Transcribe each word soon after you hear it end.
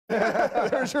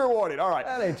There's your warning. All right.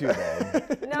 That ain't too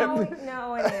bad.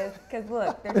 No, it is. Because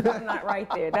look, there's something not right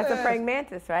there. That's a praying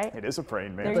mantis, right? It is a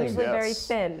praying They're mantis. usually very Yes.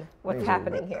 thin. What's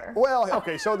happening here? Well,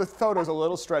 okay, so the photo's a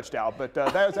little stretched out, but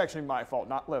that was actually my fault,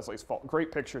 not Leslie's fault.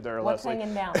 Great picture there, What's Leslie.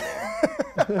 hanging down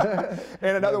there?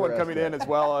 And another one Never coming asked in as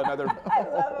well. Another. I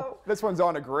love them. This one's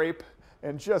on a grape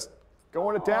and just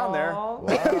going it down there.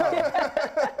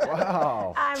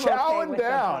 Wow. I'm Chowing okay with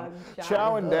down. the bugs, John.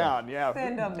 Chowing down, yeah.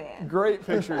 Send them in. Great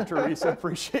picture, Teresa.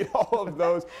 Appreciate all of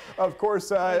those. Of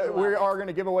course, we are going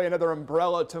to give away another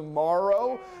umbrella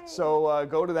tomorrow. So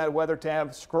go to that weather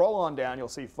tab, scroll on down. You'll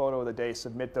see photo of the day.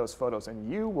 Submit those photos, and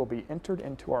you will be entered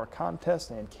into our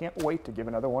contest. And can't wait to give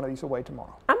another one of these away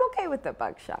tomorrow. I'm okay with the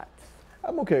bug shots.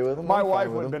 I'm okay with them. My I'm fine wife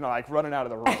with would have them. been like running out of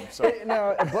the room. So. Hey,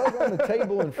 now, a bug on the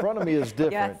table in front of me is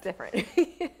different. Yeah, it's different.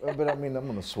 But I mean, I'm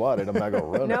going to swat it. I'm not going to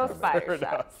run No from it. spider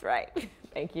shots, right.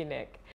 Thank you, Nick.